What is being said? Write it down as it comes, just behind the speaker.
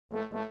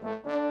Happy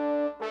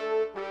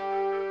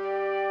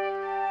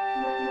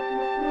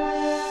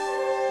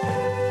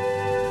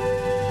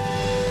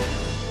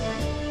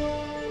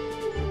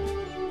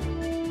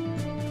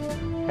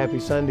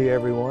Sunday,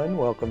 everyone.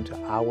 Welcome to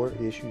Our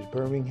Issues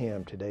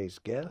Birmingham. Today's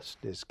guest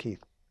is Keith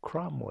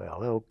Cromwell.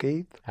 Hello,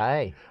 Keith.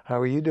 Hi. How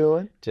are you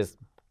doing? Just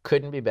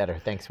couldn't be better.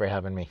 Thanks for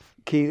having me.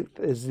 Keith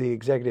is the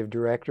executive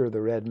director of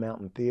the Red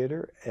Mountain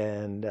Theater,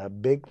 and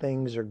big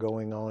things are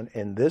going on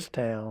in this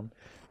town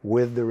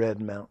with the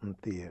Red Mountain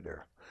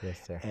Theater. Yes,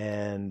 sir.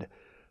 And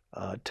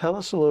tell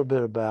us a little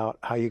bit about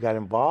how you got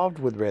involved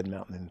with Red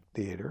Mountain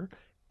Theater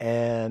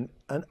and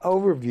an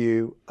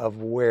overview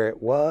of where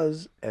it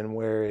was and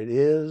where it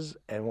is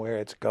and where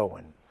it's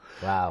going.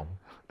 Wow.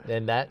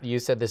 And that, you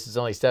said this is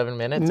only 7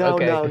 minutes? No,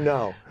 okay.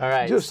 no. All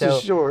right. Just so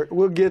short.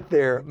 We'll get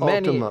there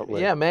ultimately.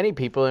 Yeah, many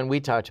people, and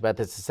we talked about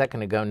this a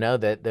second ago, know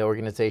that the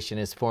organization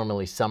is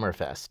formally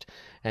Summerfest.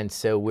 And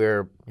so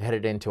we're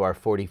headed into our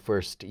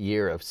 41st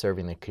year of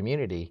serving the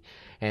community.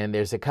 And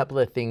there's a couple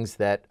of things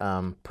that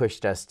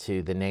pushed us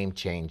to the name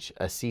change.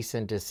 A cease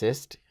and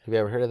desist. Have you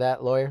ever heard of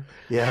that, lawyer?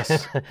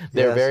 Yes.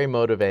 They're very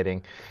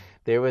motivating.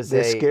 They're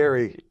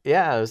scary.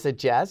 Yeah, it was a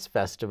jazz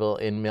festival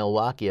in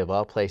Milwaukee, of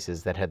all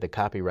places, that had the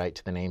copyright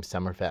to the name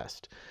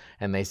Summerfest.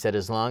 And they said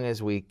as long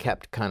as we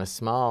kept kind of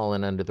small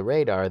and under the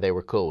radar, they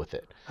were cool with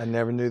it. I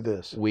never knew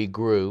this. We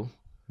grew.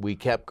 We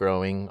kept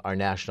growing. Our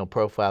national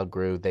profile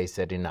grew. They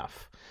said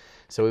enough.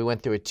 So we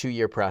went through a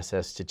 2-year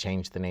process to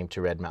change the name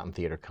to Red Mountain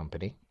Theater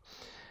Company.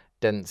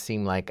 Doesn't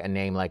seem like a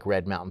name like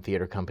Red Mountain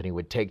Theater Company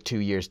would take 2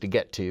 years to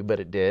get to,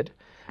 but it did.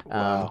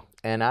 Wow.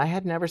 And I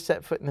had never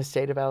set foot in the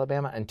state of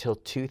Alabama until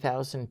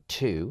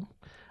 2002.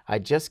 I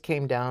just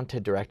came down to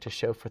direct a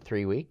show for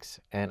 3 weeks,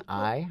 and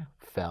I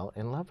fell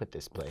in love with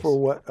this place. For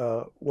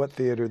what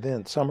theater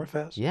then?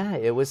 Summerfest? Yeah,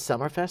 it was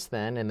Summerfest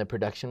then, and the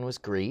production was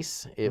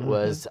Grease. It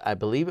was, I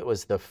believe it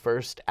was the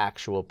first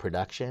actual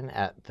production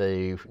at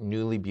the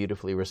newly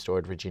beautifully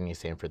restored Virginia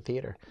Sanford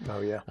Theater.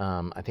 Oh, yeah.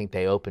 I think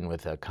they opened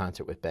with a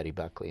concert with Betty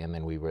Buckley, and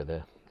then we were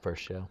the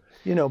first show.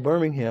 You know,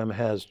 Birmingham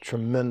has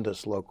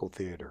tremendous local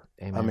theater.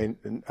 Amen. I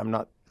mean, I'm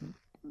not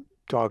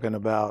talking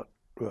about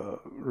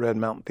Red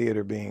Mountain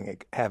Theater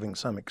having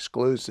some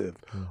exclusive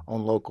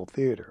on local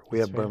theater. We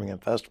have Birmingham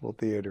Festival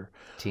Theater.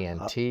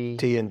 TNT.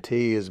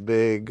 TNT is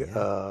big.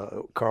 Yeah.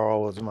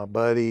 Carl is my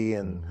buddy,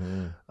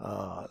 and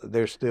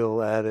they're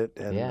still at it.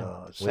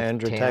 And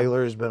Sandra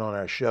Taylor has been on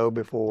our show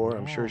before.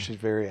 I'm sure she's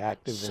very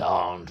active.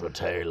 Sandra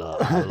Taylor.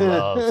 I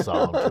love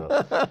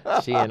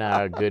Sandra. She and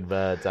I are good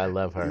buds. I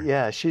love her.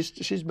 Yeah,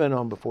 she's been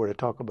on before to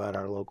talk about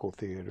our local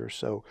theater.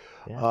 So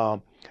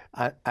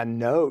I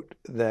note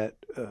that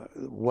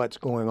what's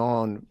going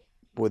on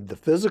with the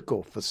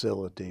physical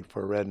facility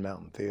for Red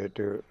Mountain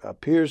Theater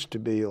appears to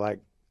be like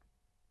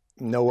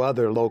no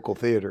other local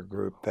theater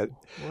group that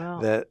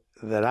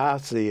I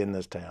see in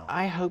this town.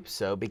 I hope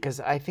so, because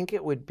I think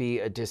it would be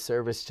a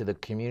disservice to the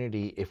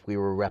community if we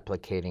were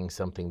replicating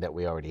something that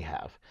we already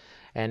have.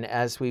 And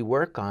as we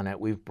work on it,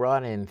 we've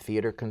brought in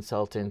theater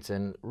consultants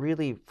and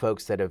really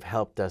folks that have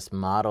helped us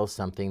model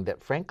something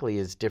that frankly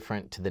is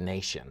different to the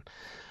nation.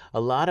 A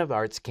lot of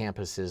arts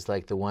campuses,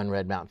 like the one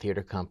Red Mountain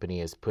Theater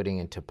Company is putting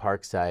into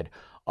Parkside,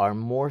 are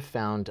more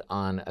found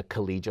on a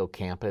collegial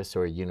campus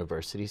or a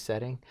university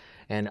setting.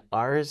 And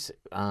ours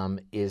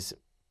is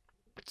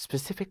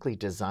specifically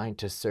designed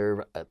to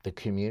serve the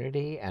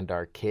community and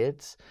our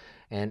kids,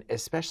 and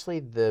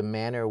especially the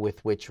manner with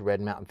which Red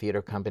Mountain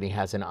Theater Company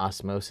has an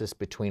osmosis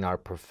between our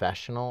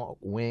professional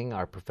wing,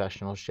 our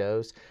professional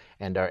shows,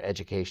 and our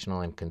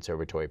educational and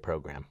conservatory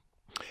program.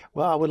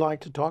 Well, I would like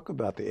to talk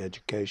about the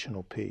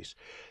educational piece.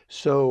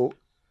 So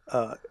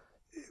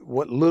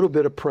what little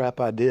bit of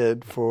prep I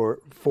did for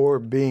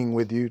being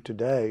with you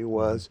today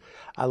was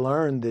I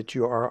learned that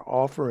you are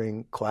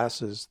offering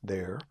classes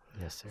there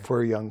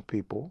for young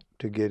people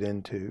to get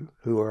into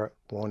who are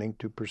wanting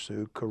to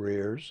pursue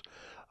careers.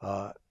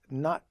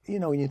 Not, you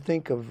know, when you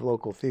think of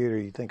local theater,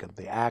 you think of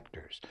the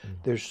actors.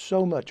 There's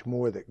so much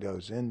more that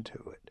goes into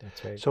it.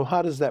 That's right. So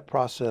how does that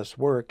process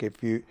work if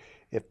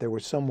there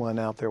was someone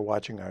out there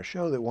watching our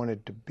show that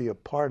wanted to be a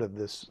part of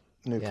this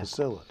new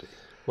facility?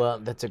 Well,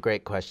 that's a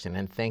great question,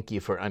 and thank you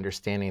for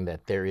understanding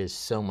that there is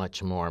so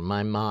much more.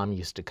 My mom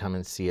used to come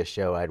and see a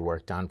show I'd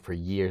worked on for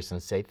years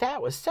and say, "That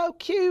was so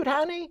cute,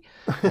 honey."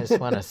 I just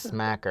want to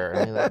smack her.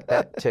 I mean,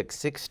 that took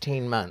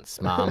 16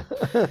 months, Mom.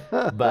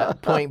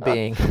 But point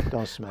being,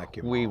 don't smack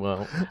your mom. We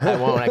won't. I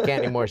won't. I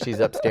can't anymore. She's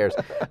upstairs.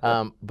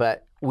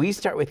 But we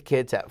start with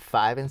kids at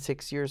 5 and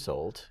 6 years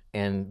old,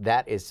 and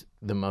that is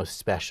the most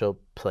special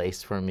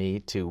place for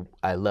me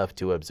I love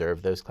to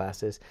observe those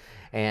classes.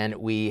 And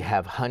we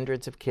have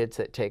hundreds of kids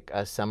that take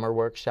summer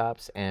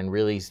workshops and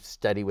really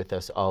study with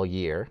us all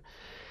year.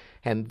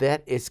 And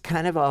that is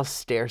kind of all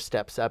stair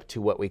steps up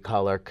to what we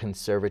call our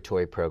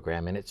conservatory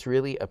program. And it's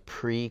really a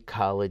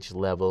pre-college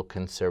level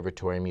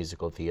conservatory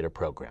musical theater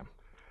program.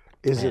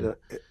 Is it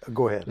And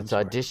go ahead. I'm it's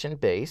sorry. audition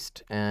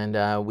based, and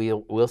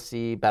we'll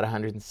see about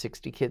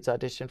 160 kids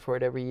audition for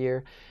it every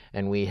year,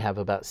 and we have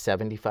about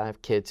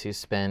 75 kids who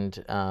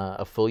spend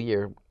a full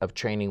year of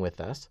training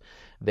with us.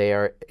 They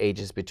are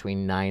ages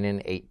between 9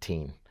 and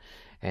 18,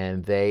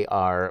 and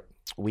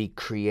we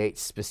create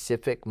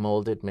specific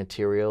molded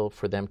material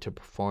for them to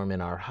perform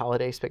in our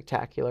holiday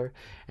spectacular,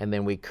 and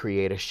then we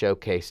create a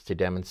showcase to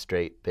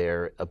demonstrate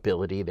their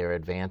ability, their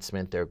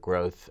advancement, their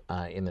growth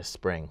in the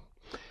spring.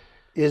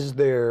 Is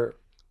there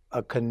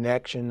a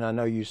connection? I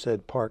know you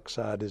said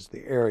Parkside is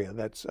the area.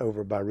 That's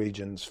over by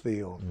Regions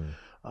Field,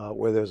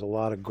 where there's a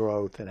lot of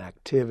growth and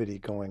activity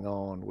going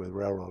on with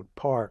Railroad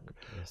Park.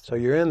 Yes, So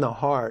you're in the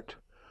heart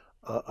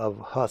of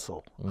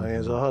hustle. I mean,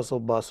 there's a hustle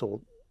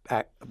bustle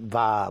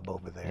vibe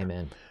over there.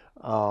 Amen.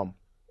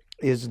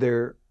 Is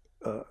there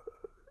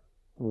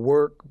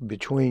work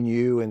between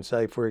you and,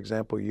 say, for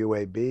example,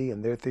 UAB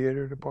and their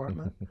theater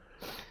department?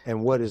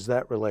 And what is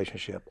that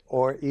relationship?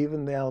 Or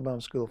even the Alabama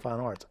School of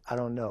Fine Arts? I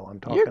don't know. I'm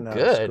talking You're out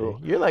good. of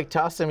school. You're like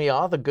tossing me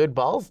all the good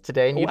balls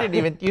today, and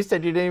you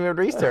said you didn't even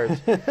research.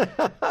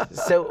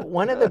 So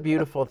one of the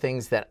beautiful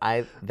things that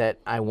I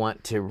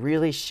want to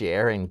really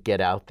share and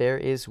get out there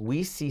is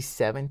we see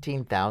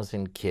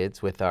 17,000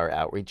 kids with our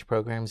outreach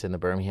programs in the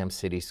Birmingham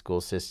City school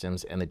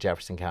systems and the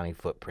Jefferson County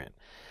footprint.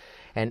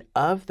 And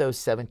of those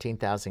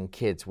 17,000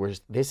 kids,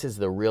 this is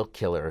the real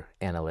killer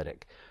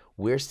analytic.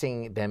 We're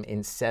seeing them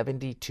in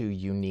 72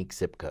 unique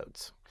zip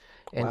codes.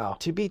 And Wow.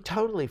 to be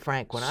totally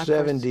frank, when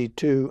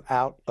 72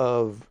 out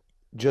of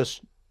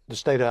just the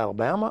state of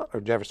Alabama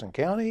or Jefferson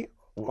County?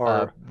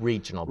 Or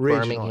regional,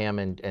 regional. Birmingham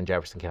and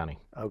Jefferson County.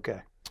 Okay.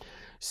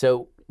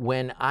 So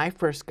when I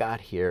first got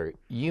here,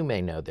 you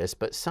may know this,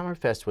 but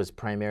Summerfest was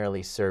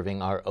primarily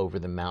serving our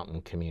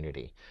over-the-mountain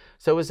community.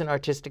 So it was an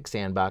artistic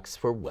sandbox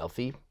for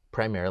wealthy,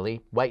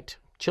 primarily white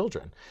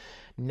children.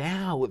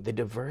 Now, the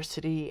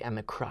diversity and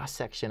the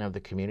cross-section of the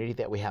community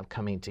that we have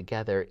coming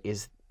together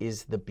is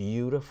the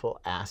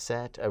beautiful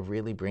asset of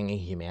really bringing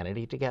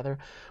humanity together.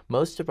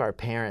 Most of our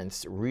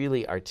parents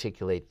really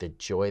articulate the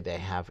joy they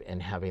have in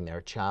having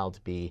their child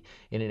be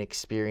in an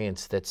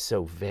experience that's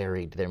so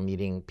varied. They're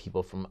meeting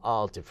people from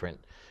all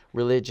different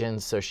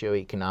religions,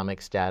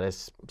 socioeconomic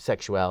status,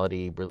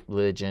 sexuality,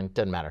 religion,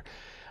 doesn't matter.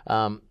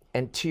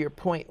 And to your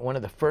point, one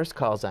of the first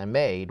calls I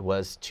made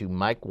was to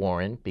Mike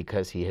Warren,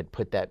 because he had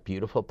put that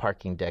beautiful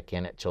parking deck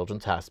in at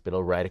Children's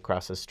Hospital right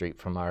across the street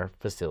from our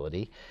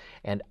facility.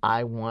 And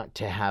I want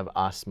to have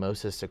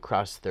osmosis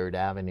across 3rd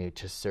Avenue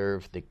to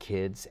serve the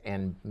kids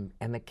and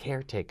the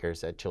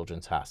caretakers at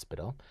Children's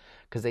Hospital,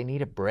 because they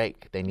need a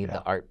break. They need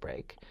the art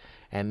break.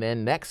 And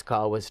then next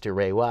call was to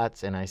Ray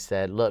Watts, and I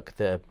said, look,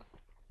 the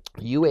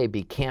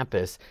UAB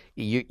campus,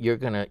 you're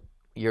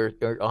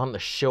on the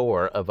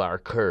shore of our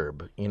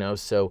curb,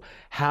 so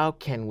how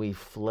can we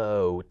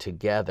flow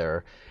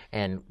together?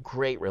 And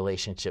great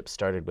relationships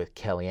started with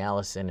Kelly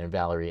Allison and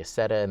Valerie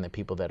Aceta and the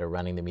people that are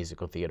running the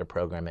musical theater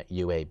program at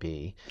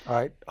UAB. All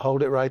right,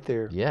 hold it right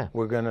there. Yeah.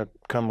 We're going to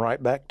come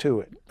right back to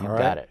it. You all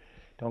right? got it.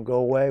 Don't go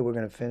away. We're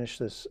going to finish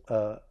this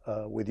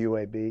with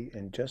UAB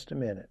in just a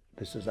minute.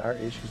 This is Our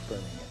Issues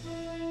Birmingham.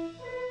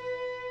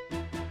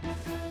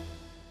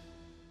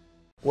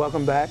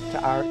 Welcome back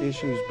to Our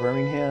Issues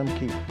Birmingham.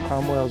 Keith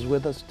Cromwell's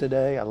with us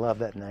today. I love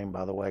that name,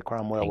 by the way.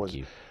 Cromwell was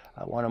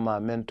one of my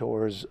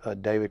mentors.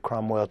 David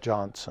Cromwell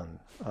Johnson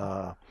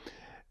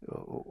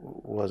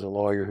was a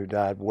lawyer who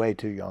died way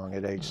too young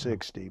at age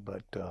 60.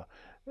 But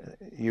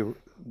hearing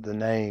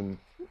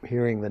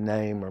the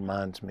name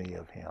reminds me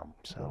of him.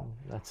 So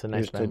that's a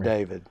nice memory. To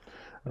David.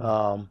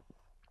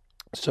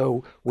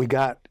 So we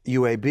got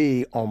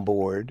UAB on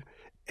board,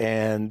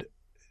 and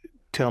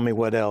tell me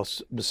what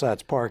else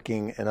besides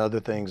parking and other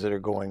things that are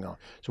going on.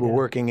 So we're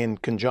working in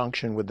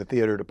conjunction with the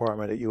theater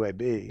department at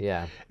UAB.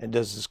 Yeah. And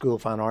does the School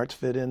of Fine Arts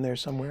fit in there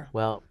somewhere?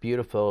 Well,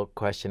 beautiful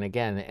question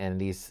again. And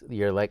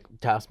you're like,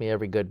 toss me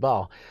every good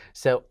ball.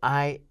 So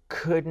I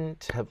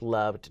couldn't have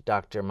loved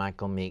Dr.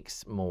 Michael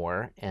Meeks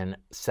more. And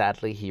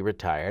sadly, he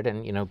retired.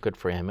 And, good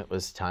for him. It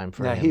was time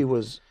for him. Now, he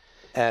was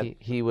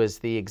he was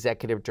the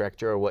executive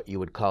director, or what you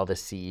would call the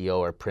CEO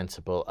or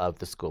principal of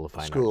the School of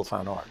Fine Arts. School of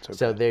Fine Arts, okay.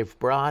 So they've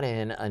brought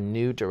in a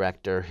new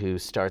director who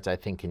starts, I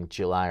think, in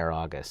July or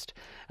August.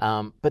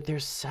 But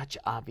there's such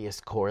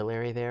obvious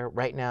corollary there.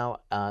 Right now,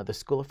 the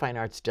School of Fine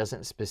Arts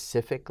doesn't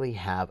specifically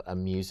have a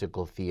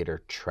musical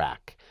theater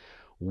track.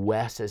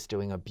 Wes is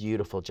doing a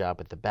beautiful job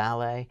at the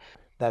ballet.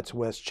 That's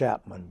Wes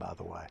Chapman, by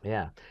the way.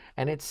 Yeah.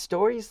 And it's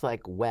stories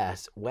like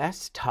Wes.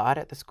 Wes taught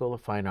at the School of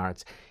Fine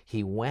Arts.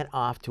 He went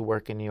off to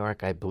work in New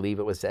York, I believe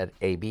it was at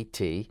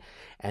ABT,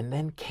 and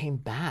then came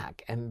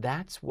back. And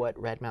that's what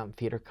Red Mountain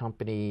Theater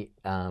Company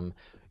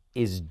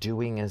is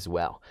doing as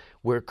well.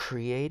 We're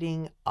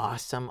creating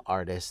awesome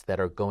artists that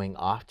are going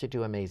off to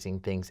do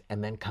amazing things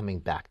and then coming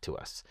back to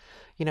us.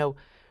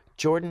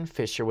 Jordan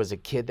Fisher was a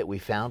kid that we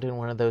found in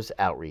one of those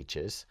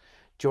outreaches.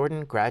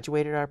 Jordan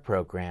graduated our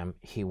program.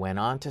 He went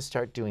on to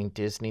start doing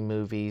Disney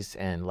movies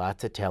and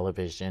lots of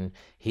television.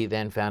 He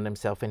then found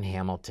himself in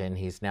Hamilton.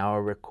 He's now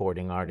a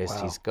recording artist.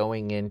 Wow. He's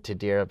going into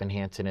Dear Evan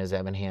Hansen as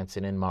Evan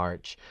Hansen in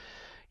March.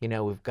 You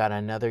know, we've got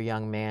another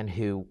young man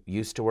who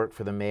used to work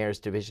for the Mayor's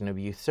Division of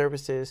Youth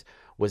Services,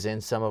 was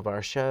in some of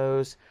our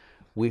shows.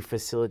 We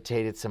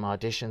facilitated some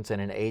auditions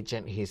and an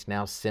agent. He's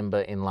now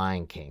Simba in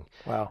Lion King.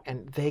 Wow.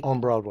 And they On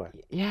Broadway.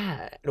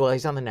 Yeah. Well,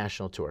 he's on the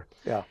national tour.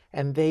 Yeah.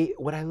 And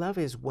what I love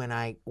is when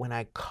I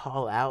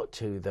call out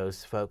to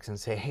those folks and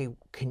say, "Hey,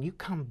 can you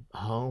come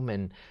home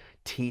and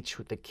teach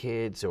with the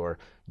kids or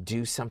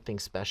do something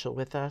special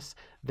with us?"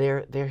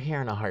 They're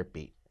here in a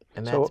heartbeat.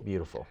 And that's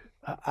beautiful.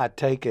 I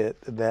take it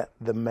that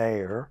the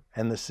mayor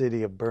and the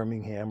city of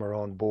Birmingham are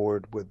on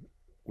board with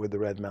the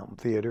Red Mountain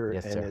Theater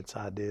and its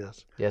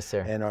ideas. Yes,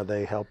 sir. And are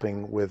they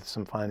helping with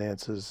some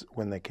finances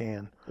when they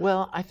can?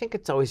 Well, I think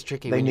it's always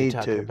tricky when you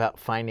talk about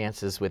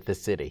finances with the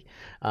city.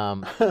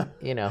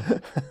 You know,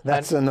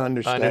 that's an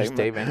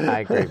understatement. I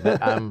agree,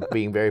 but I'm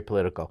being very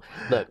political.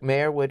 Look,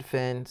 Mayor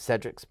Woodfin,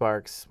 Cedric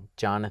Sparks,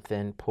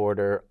 Jonathan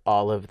Porter,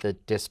 all of the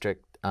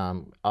district,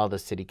 all the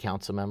city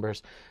council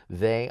members,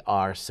 they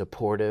are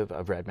supportive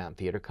of Red Mountain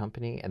Theater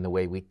Company and the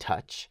way we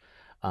touch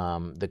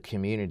the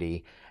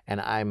community. And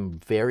I'm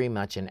very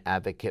much an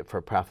advocate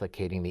for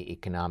propagating the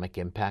economic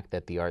impact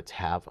that the arts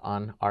have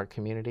on our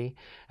community.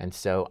 And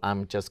so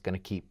I'm just going to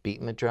keep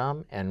beating the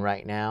drum. And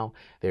right now,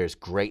 there's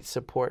great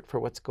support for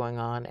what's going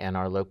on and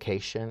our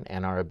location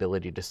and our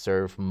ability to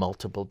serve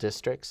multiple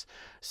districts.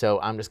 So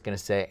I'm just going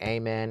to say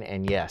amen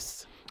and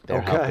yes,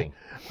 they're helping.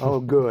 Oh,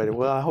 good.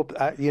 Well, I hope,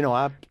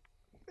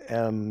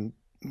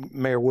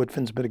 Mayor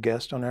Woodfin's been a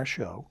guest on our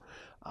show,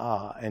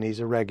 and he's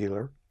a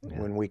regular. Yeah.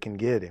 When we can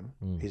get him.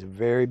 He's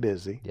very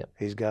busy. Yep.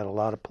 He's got a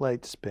lot of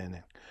plates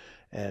spinning,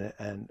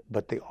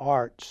 but the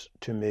arts,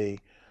 to me,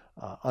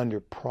 under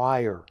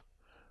prior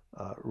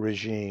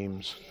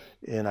regimes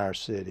in our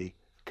city,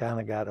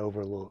 kind of got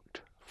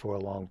overlooked for a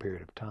long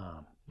period of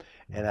time,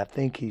 and I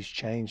think he's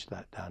changed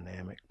that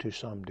dynamic to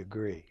some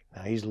degree.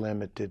 Now he's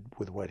limited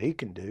with what he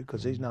can do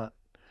because he's not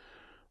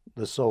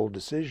the sole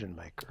decision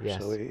maker. Yes.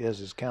 So he has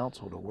his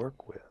council to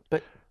work with.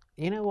 But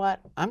you know what?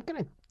 I'm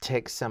going to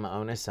take some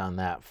onus on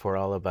that for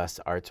all of us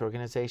arts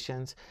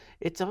organizations.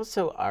 It's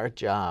also our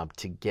job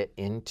to get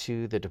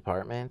into the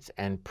departments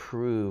and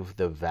prove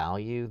the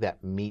value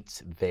that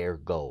meets their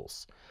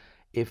goals.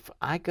 If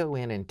I go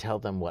in and tell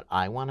them what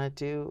I want to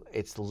do,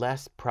 it's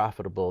less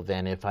profitable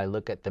than if I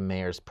look at the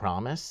mayor's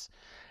promise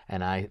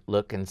and I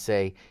look and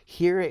say,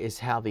 here is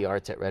how the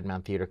arts at Red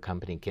Mountain Theater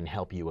Company can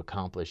help you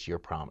accomplish your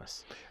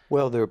promise.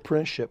 Well, the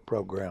apprenticeship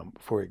program,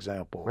 for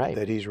example, right.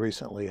 that he's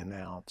recently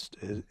announced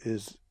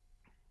is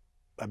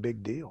a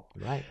big deal.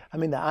 Right. I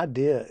mean, the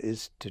idea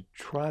is to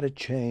try to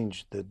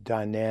change the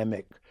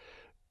dynamic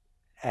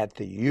at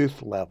the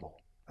youth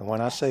level. And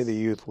when I say the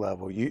youth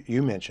level,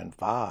 you mentioned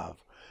 5.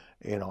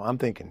 You know, I'm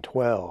thinking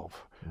 12,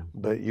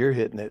 but you're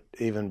hitting it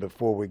even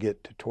before we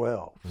get to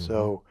 12.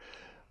 So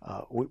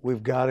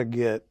we've got to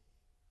get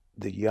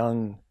the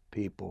young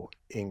people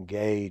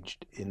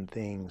engaged in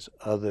things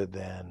other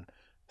than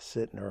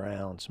sitting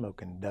around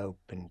smoking dope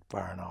and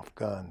firing off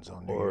guns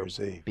on New Year's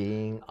Eve.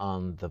 Being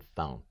on the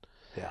phone.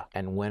 Yeah.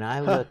 And when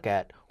I look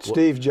at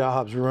Steve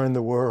Jobs ruined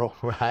the world.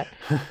 Right.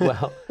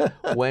 Well,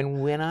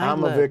 when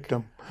I'm a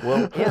victim.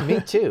 Well, yeah, me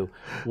too.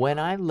 When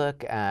I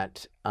look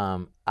at,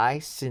 I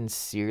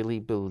sincerely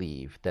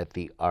believe that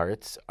the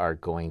arts are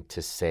going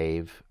to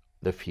save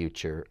the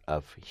future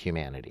of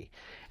humanity,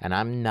 and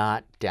I'm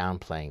not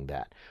downplaying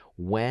that.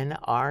 When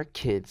our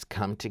kids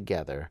come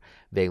together,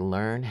 they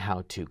learn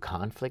how to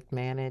conflict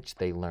manage,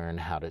 they learn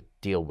how to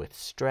deal with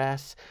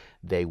stress,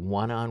 they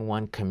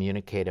one-on-one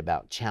communicate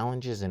about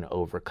challenges and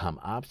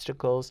overcome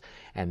obstacles,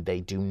 and they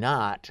do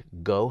not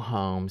go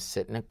home,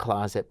 sit in a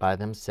closet by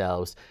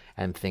themselves,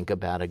 and think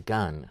about a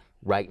gun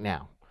right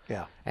now.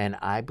 Yeah. And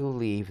I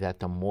believe that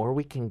the more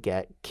we can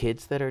get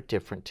kids that are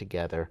different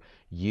together,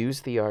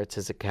 use the arts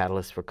as a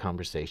catalyst for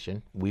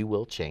conversation, we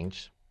will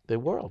change the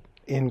world.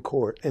 In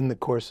the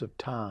course of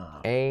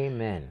time.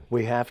 Amen.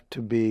 We have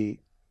to be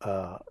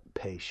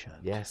patient.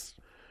 Yes.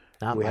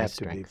 Not we my have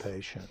strength. to be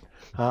patient.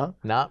 Huh?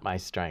 Not my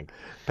strength.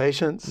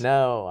 Patience?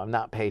 No, I'm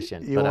not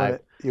patient. You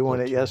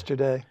want it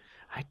yesterday?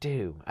 I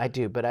do.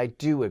 But I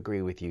do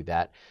agree with you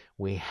that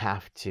I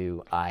have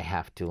to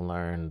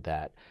learn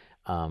that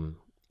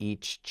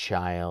each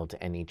child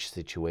and each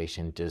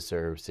situation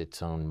deserves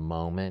its own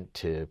moment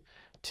to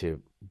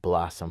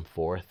blossom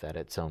forth at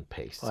its own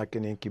pace. Like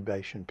an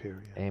incubation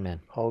period. Amen.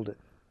 Hold it.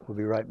 We'll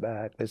be right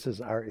back. This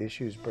is Our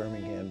Issues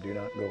Birmingham. Do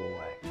not go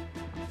away.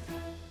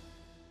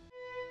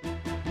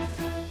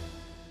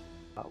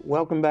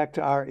 Welcome back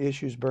to Our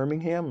Issues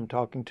Birmingham. I'm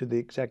talking to the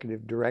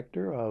Executive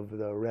Director of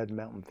the Red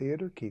Mountain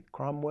Theater, Keith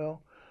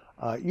Cromwell.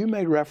 You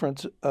made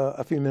reference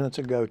a few minutes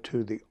ago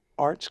to the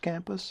Arts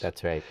Campus.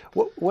 That's right.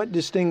 What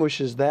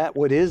distinguishes that?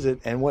 What is it?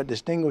 And what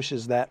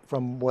distinguishes that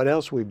from what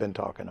else we've been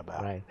talking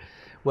about? Right.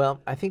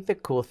 Well, I think the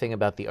cool thing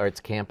about the Arts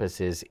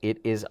Campus is it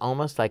is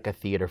almost like a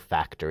theater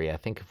factory. I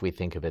think if we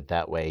think of it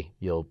that way,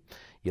 you'll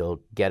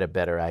get a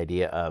better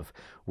idea of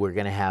we're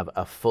going to have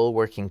a full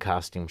working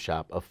costume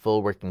shop, a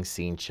full working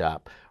scene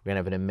shop. We're going to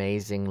have an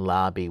amazing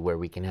lobby where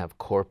we can have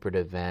corporate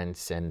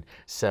events and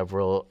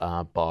several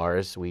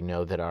bars. We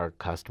know that our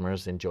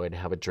customers enjoy to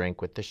have a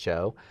drink with the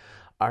show.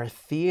 Our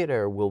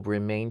theater will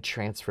remain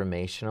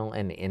transformational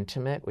and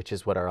intimate, which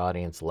is what our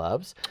audience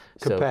loves.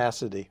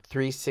 Capacity. So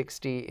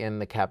 360 in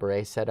the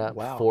cabaret setup,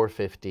 Wow.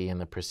 450 in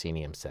the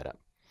proscenium setup.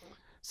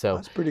 So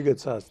That's pretty good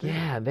size too.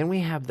 yeah, then we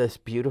have this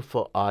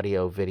beautiful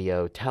audio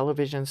video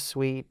television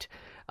suite.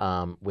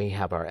 We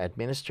have our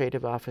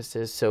administrative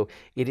offices. So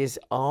it is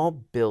all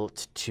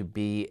built to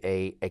be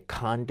a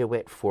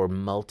conduit for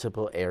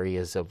multiple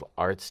areas of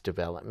arts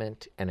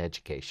development and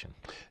education.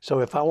 So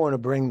if I want to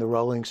bring the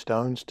Rolling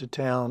Stones to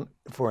town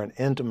for an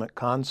intimate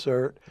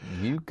concert,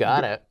 You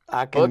got it.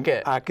 I can Book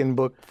it. I can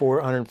book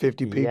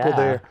 450 people Yeah,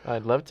 there.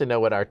 I'd love to know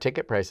what our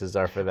ticket prices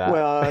are for that.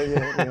 Well,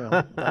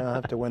 I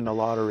have to win the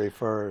lottery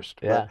first.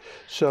 Yeah. But,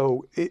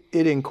 so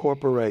it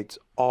incorporates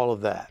all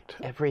of that.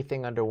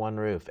 Everything under one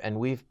roof. And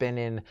we've been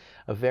in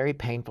a very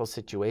painful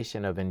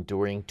situation of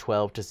enduring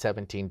 12 to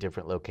 17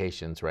 different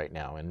locations right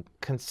now. And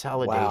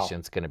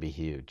consolidation's going to be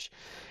huge.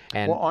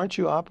 And Well, aren't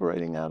you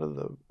operating out of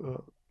the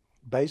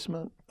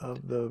basement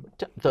of the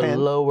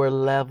lower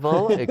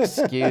level,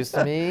 excuse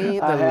me,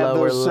 the I have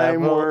lower those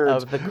same level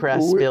words. of the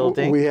Crest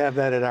building. We have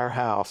that at our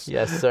house.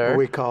 Yes, sir.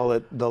 We call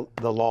it the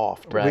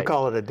loft. We Right.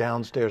 call it a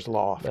downstairs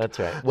loft. That's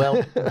right.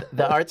 Well,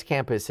 the Arts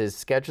Campus is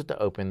scheduled to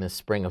open the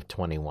spring of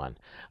 21.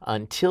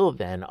 Until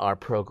then, our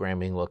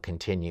programming will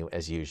continue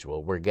as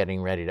usual. We're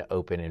getting ready to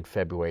open in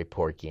February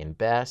Porky and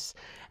Bess.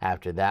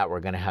 After that, we're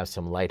going to have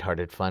some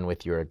lighthearted fun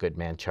with You're a Good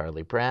Man,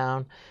 Charlie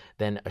Brown.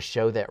 Then a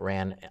show that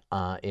ran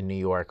in New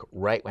York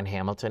right when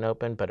Hamilton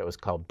opened, but it was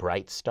called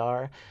Bright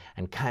Star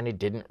and kind of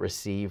didn't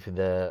receive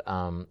the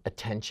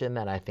attention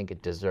that I think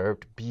it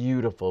deserved.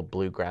 Beautiful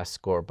bluegrass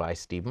score by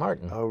Steve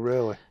Martin. Oh,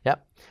 really?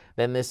 Yep.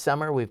 Then this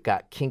summer, we've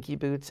got Kinky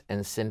Boots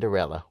and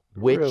Cinderella.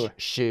 Which Really?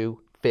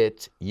 shoe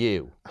fits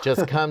you?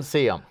 Just come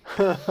see them.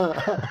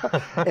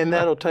 And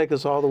that'll take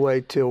us all the way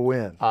till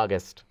when?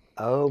 August.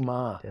 Oh,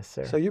 my. Yes,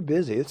 sir. So you're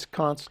busy. It's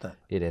constant.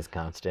 It is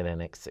constant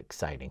and it's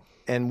exciting.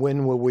 And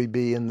when will we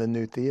be in the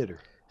new theater?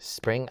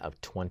 Spring of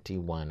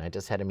 21. I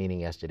just had a meeting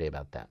yesterday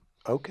about that.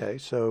 Okay,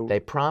 so They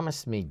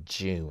promised me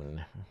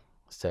June.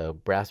 So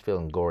Brassfield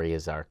and Gorey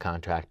is our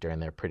contractor,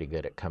 and they're pretty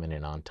good at coming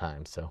in on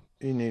time. So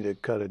you need to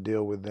cut a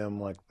deal with them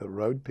like the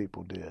road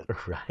people did.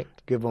 right.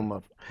 Give them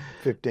a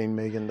 $15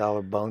 million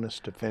bonus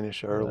to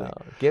finish early.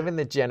 Well, given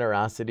the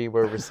generosity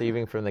we're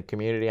receiving from the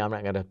community, I'm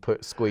not going to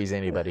squeeze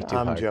anybody too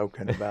hard. I'm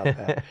joking about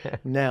that.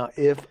 Now,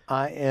 if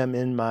I am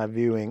in my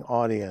viewing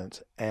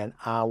audience and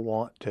I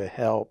want to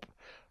help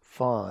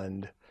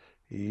fund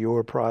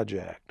your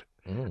project,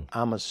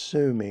 I'm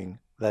assuming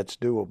that's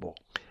doable.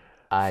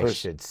 I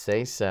should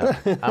say so.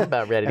 I'm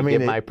about ready to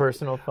give my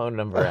personal phone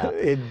number out.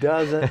 It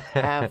doesn't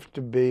have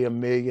to be $1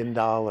 million.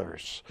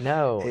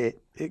 No.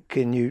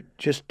 Can you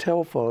just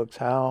tell folks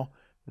how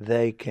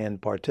they can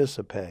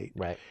participate?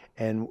 Right.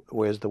 And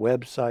where's the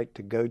website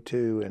to go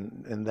to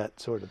and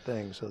that sort of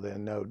thing so they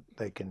know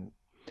they can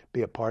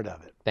be a part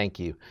of it. Thank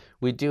you.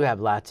 We do have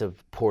lots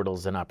of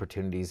portals and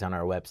opportunities on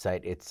our website.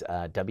 It's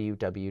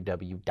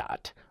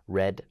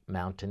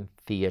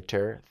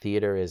www.redmountaintheatre.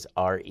 Theater is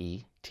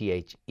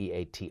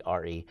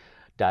RETHEATRE.org.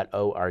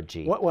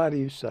 Why do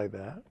you say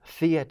that?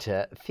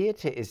 Theater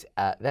is,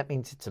 that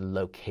means it's a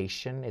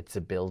location, it's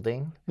a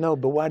building. No,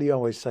 but why do you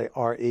always say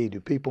RE?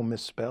 Do people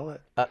misspell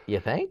it? You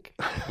think?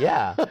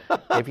 Yeah.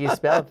 If you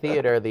spell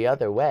theater the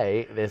other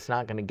way, it's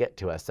not going to get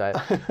to us.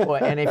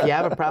 And if you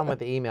have a problem with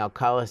the email,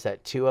 call us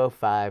at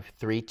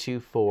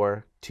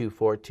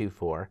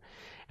 205-324-2424.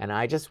 And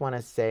I just want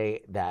to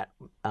say that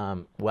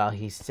while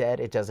he said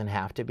it doesn't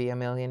have to be $1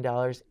 million,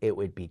 it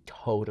would be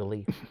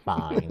totally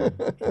fine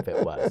if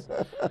it was.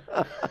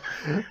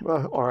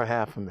 Or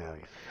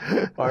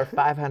 $500,000. Or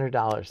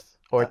 $500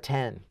 or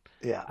 10.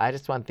 Yeah. I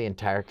just want the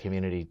entire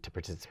community to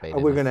participate. Are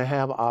we going to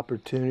have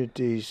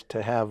opportunities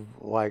to have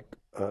like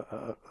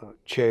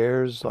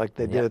chairs like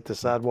they did at the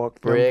Sidewalk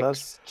Film Fest?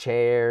 Bricks,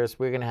 chairs.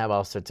 We're going to have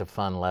all sorts of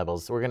fun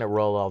levels. We're going to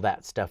roll all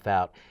that stuff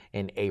out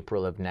in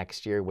April of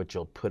next year, which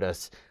will put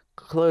us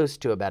close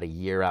to about a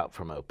year out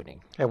from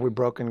opening. Have we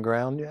broken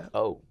ground yet?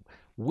 Oh,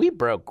 we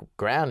broke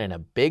ground in a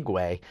big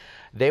way.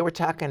 They were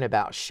talking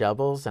about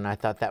shovels, and I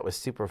thought that was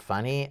super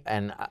funny.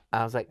 And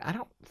I was like, I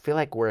don't feel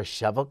like we're a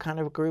shovel kind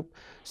of group.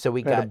 So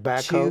we got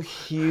two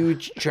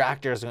huge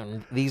tractors,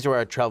 and these were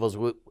our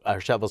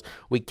shovels.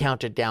 We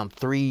counted down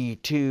 3,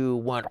 2,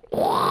 1,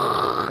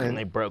 and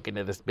they broke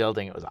into this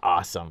building. It was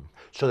awesome.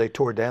 So they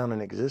tore down an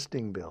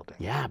existing building.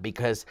 Yeah,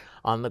 because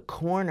on the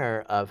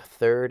corner of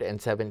 3rd and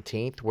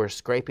 17th, we're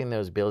scraping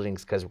those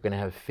buildings because we're going to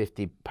have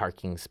 50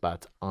 parking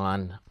spots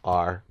on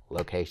our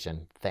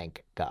location.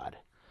 Thank God.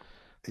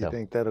 You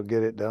think that'll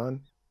get it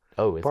done?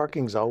 Oh, it's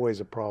Parking's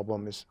always a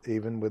problem,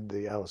 even with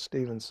the Alice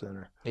Stevens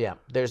Center. Yeah,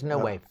 there's no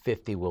way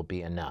 50 will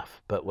be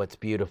enough. But what's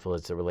beautiful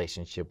is the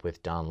relationship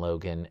with Don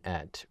Logan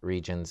at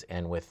Regions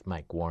and with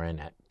Mike Warren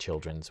at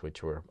Children's,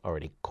 which we're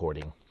already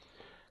courting.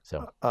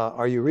 So,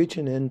 Are you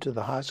reaching into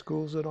the high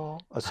schools at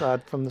all,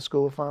 aside from the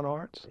School of Fine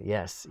Arts?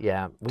 yes,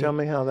 yeah. Tell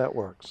me how that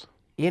works.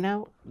 You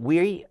know,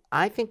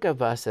 I think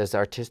of us as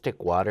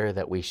artistic water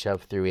that we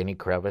shove through any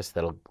crevice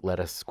that'll let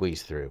us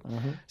squeeze through.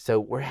 So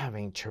we're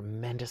having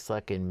tremendous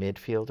luck in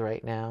midfield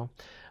right now.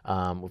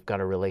 We've got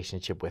a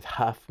relationship with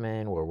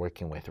Huffman. We're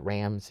working with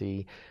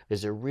Ramsey.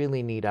 There's a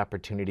really neat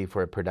opportunity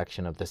for a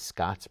production of the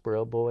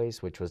Scottsboro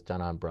Boys, which was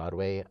done on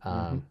Broadway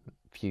a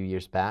few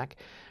years back.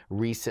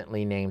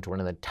 Recently named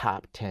one of the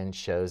top 10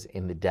 shows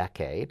in the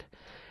decade.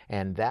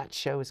 And that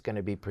show is going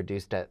to be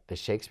produced at the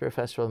Shakespeare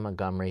Festival in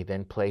Montgomery,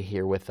 then play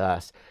here with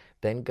us,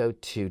 then go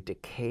to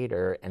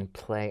Decatur and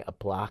play a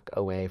block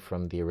away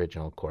from the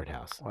original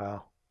courthouse.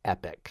 Wow.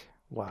 Epic.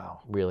 Wow.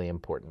 Really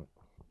important.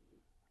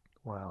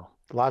 Wow.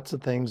 Lots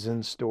of things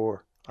in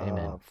store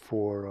Amen.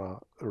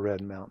 for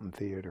Red Mountain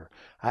Theater.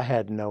 I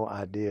had no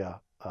idea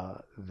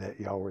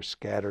that y'all were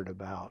scattered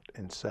about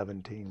in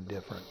 17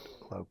 different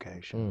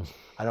locations.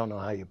 I don't know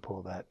how you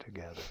pull that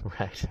together.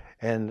 Right.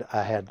 And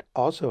I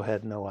also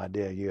had no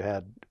idea you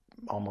had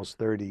almost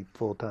 30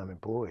 full-time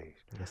employees.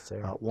 Yes, sir.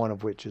 One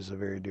of which is a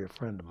very dear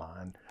friend of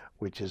mine,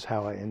 which is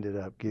how I ended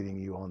up getting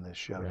you on this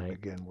show to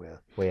begin with.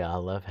 We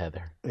all love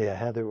Heather. Yeah,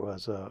 Heather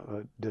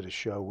did a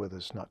show with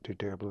us not too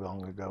terribly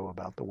long ago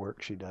about the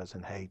work she does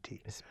in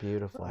Haiti. It's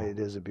beautiful. It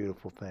is a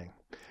beautiful thing.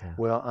 Yeah.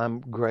 Well,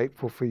 I'm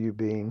grateful for you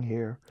being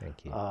here.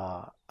 Thank you.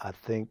 I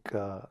think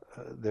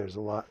there's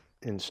a lot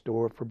in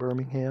store for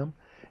Birmingham.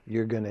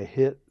 You're going to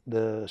hit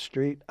the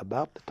street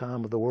about the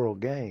time of the World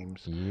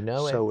Games. You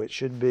know it. So it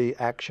should be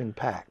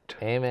action-packed.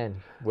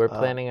 Amen. We're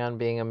planning on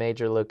being a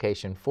major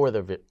location for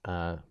the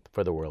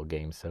World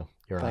Games, so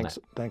you're on it.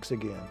 Thanks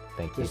again.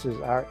 Thank you. This is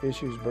Our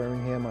Issues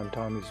Birmingham. I'm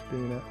Tommy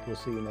Spina. We'll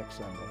see you next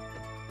Sunday.